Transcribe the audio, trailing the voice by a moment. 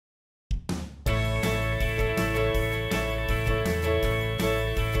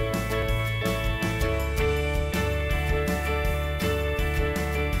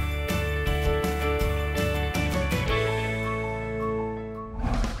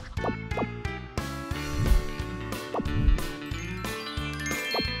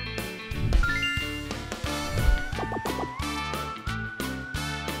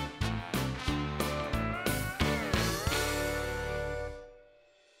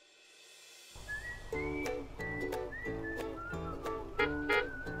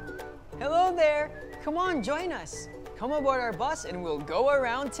Hello there! Come on, join us. Come aboard our bus and we'll go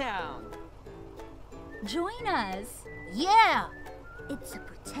around town. Join us. Yeah! It's a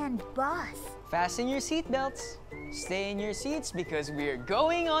pretend bus. Fasten your seatbelts. Stay in your seats because we're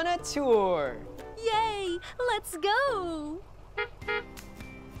going on a tour. Yay! Let's go!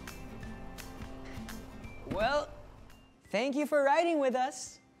 Well, thank you for riding with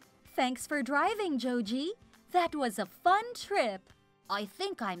us. Thanks for driving, Joji. That was a fun trip. I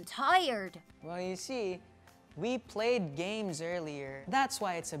think I'm tired. Well, you see, we played games earlier. That's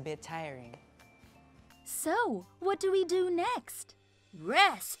why it's a bit tiring. So, what do we do next?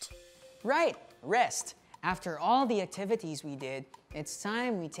 Rest. Right, rest. After all the activities we did, it's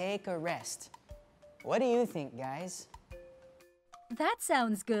time we take a rest. What do you think, guys? That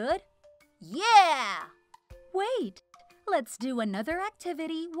sounds good. Yeah! Wait, let's do another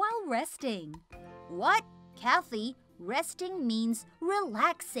activity while resting. What? Kathy, resting means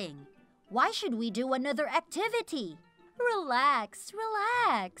relaxing. Why should we do another activity? Relax,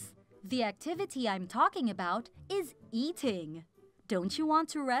 relax. The activity I'm talking about is eating. Don't you want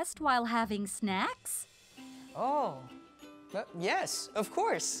to rest while having snacks? Oh, yes, of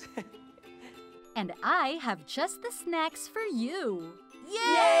course. And I have just the snacks for you.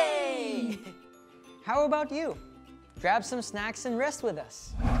 Yay! How about you? Grab some snacks and rest with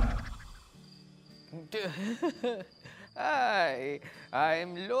us. Hi,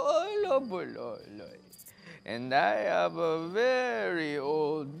 I'm Lolo Bololoy, and I have a very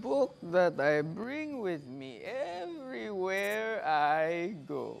old book that I bring with me everywhere I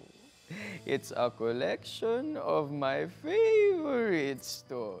go. It's a collection of my favorite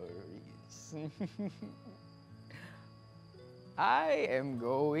stories. I am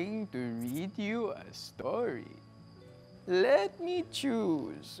going to read you a story. Let me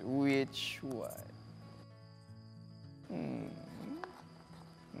choose which one.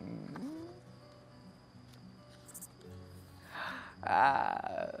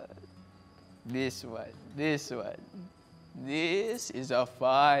 This one. This is a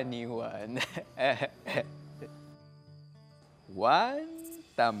funny one. Juan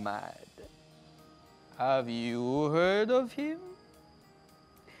Tamad. Have you heard of him?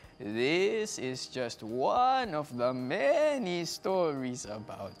 This is just one of the many stories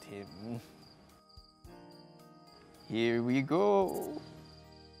about him. Here we go.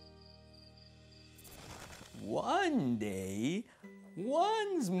 One day,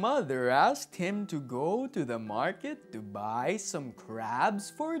 Juan's mother asked him to go to the market to buy some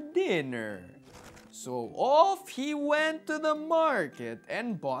crabs for dinner. So off he went to the market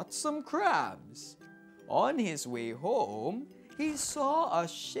and bought some crabs. On his way home, he saw a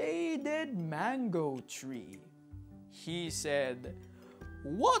shaded mango tree. He said,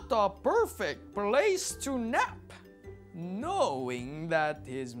 "What a perfect place to nap!" Knowing that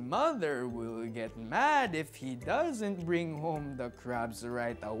his mother will get mad if he doesn't bring home the crabs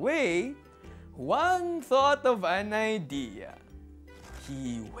right away, Juan thought of an idea.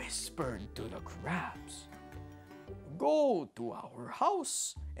 He whispered to the crabs, "Go to our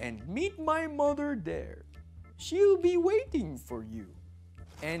house and meet my mother there. She'll be waiting for you."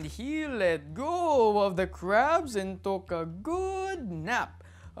 And he let go of the crabs and took a good nap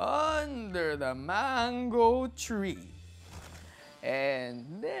under the mango tree.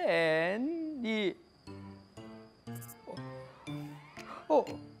 And then he...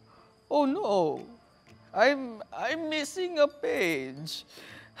 Oh no! I'm missing a page.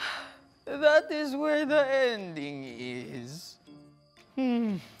 That is where the ending is.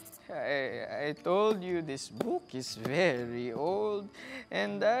 I told you this book is very old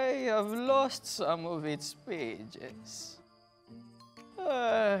and I have lost some of its pages.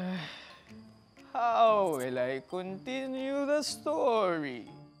 How will I continue the story?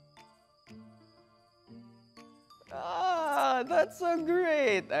 That's a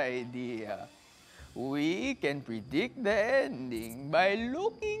great idea. We can predict the ending by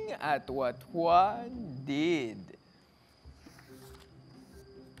looking at what Juan did.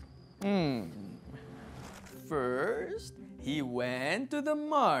 First, he went to the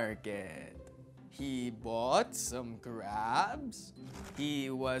market. He bought some crabs. He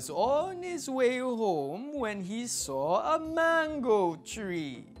was on his way home when he saw a mango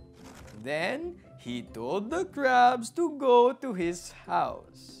tree. Then, he told the crabs to go to his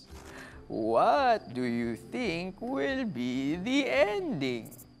house. What do you think will be the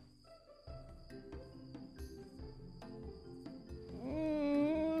ending?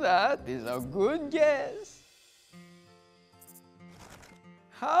 That is a good guess.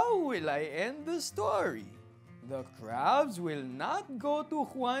 How will I end the story? The crabs will not go to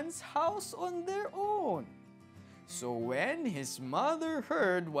Juan's house on their own. So when his mother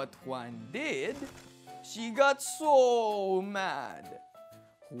heard what Juan did, she got so mad.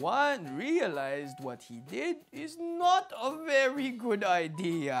 Juan realized what he did is not a very good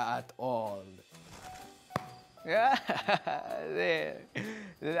idea at all. There.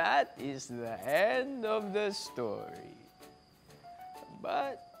 That is the end of the story.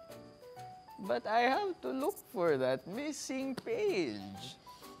 But I have to look for that missing page.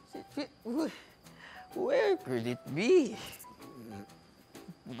 Where could it be?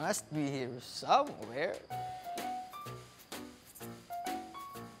 Must be here somewhere.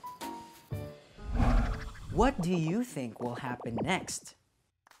 What do you think will happen next?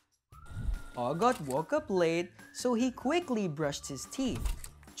 Agot woke up late, so he quickly brushed his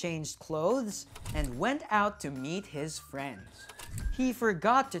teeth, changed clothes, and went out to meet his friends. He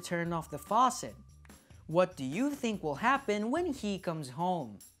forgot to turn off the faucet. What do you think will happen when he comes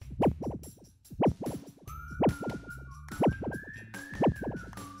home?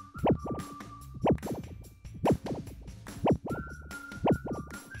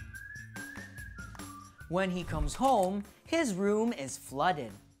 When he comes home, his room is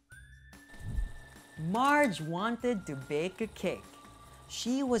flooded. Marge wanted to bake a cake.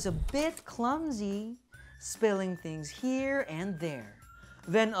 She was a bit clumsy, spilling things here and there.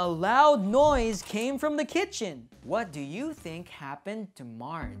 Then a loud noise came from the kitchen. What do you think happened to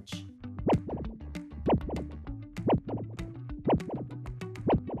Marge?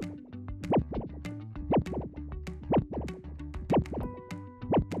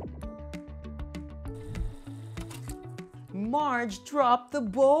 Marge dropped the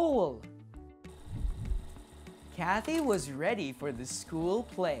bowl. Kathy was ready for the school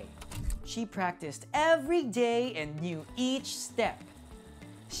play. She practiced every day and knew each step.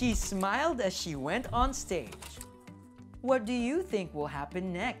 She smiled as she went on stage. What do you think will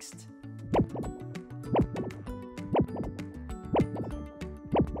happen next?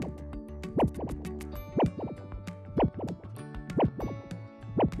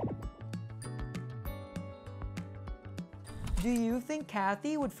 Do you think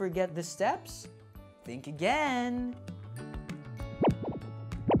Kathy would forget the steps? Think again.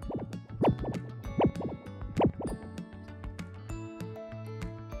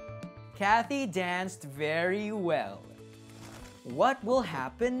 Kathy danced very well. What will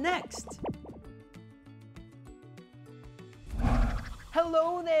happen next?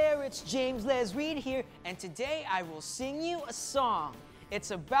 Hello there, it's James Les Reed here, and today I will sing you a song. It's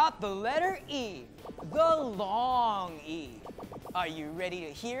about the letter E, the long E. Are you ready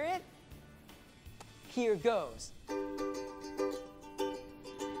to hear it? Here goes.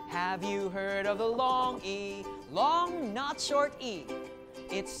 Have you heard of the long E? Long, not short E.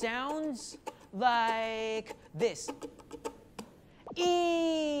 It sounds like this.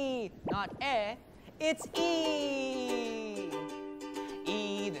 E, not E, it's E.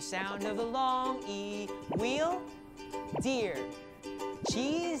 E, the sound of the long E. Wheel, deer,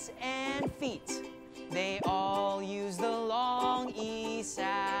 cheese and feet. They all use the long E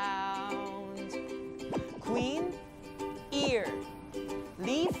sound. Queen, ear,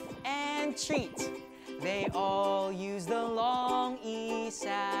 leaf and treat. They all use the long E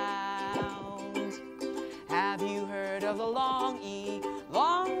sound. Have you heard of the long E?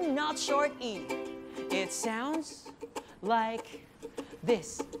 Long, not short E. It sounds like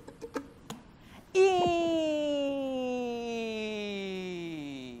this. E.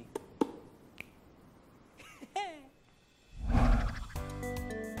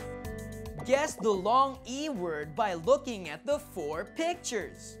 Guess the long E word by looking at the 4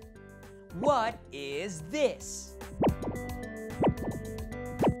 pictures. What is this?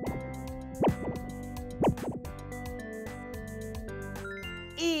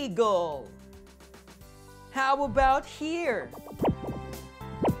 Eagle. How about here?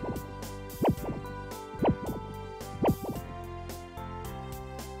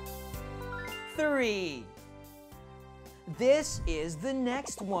 Three. This is the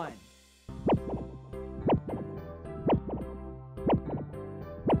next one.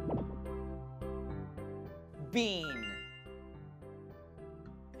 Bean.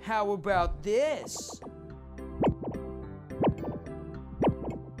 How about this?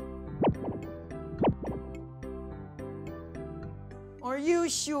 Are you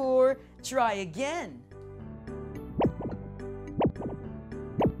sure? Try again.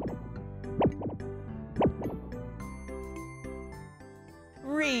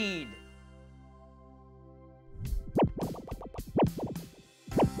 Read.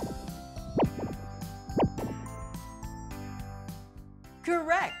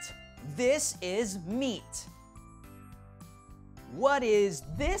 Correct. This is meat. What is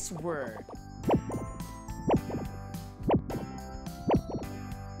this word?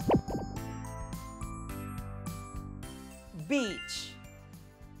 beach.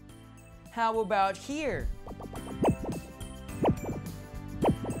 How about here?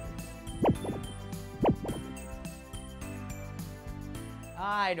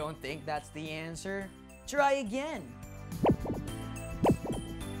 I don't think that's the answer. Try again.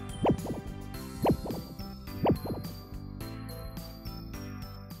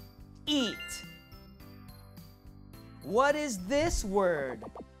 Eat. What is this word?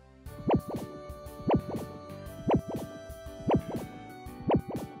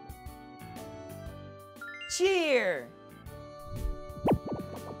 Cheer.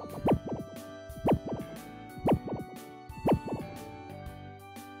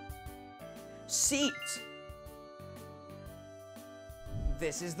 Seat.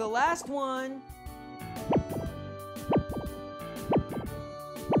 This is the last one.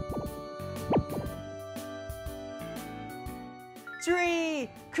 Tree.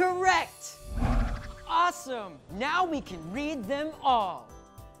 Correct. Awesome. Now we can read them all.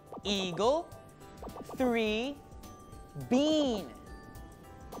 Eagle. 3. Bean.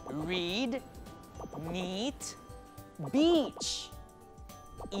 Read. Meet. Beach.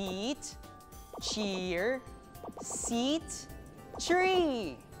 Eat. Cheer. Seat.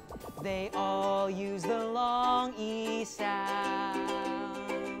 Tree. They all use the long E sound.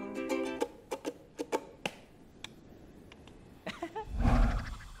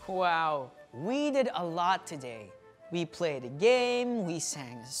 Wow, we did a lot today. We played a game, we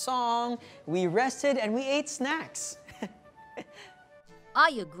sang a song, we rested, and we ate snacks. I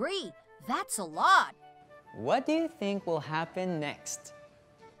agree. That's a lot. What do you think will happen next?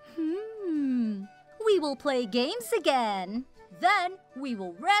 We will play games again. Then we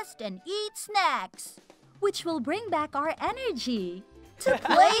will rest and eat snacks, which will bring back our energy to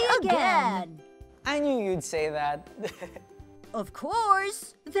play again. I knew you'd say that. Of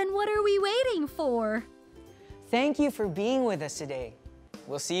course. Then what are we waiting for? Thank you for being with us today.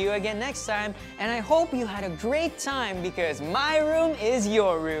 We'll see you again next time, and I hope you had a great time because my room is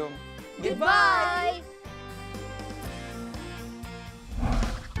your room. Goodbye.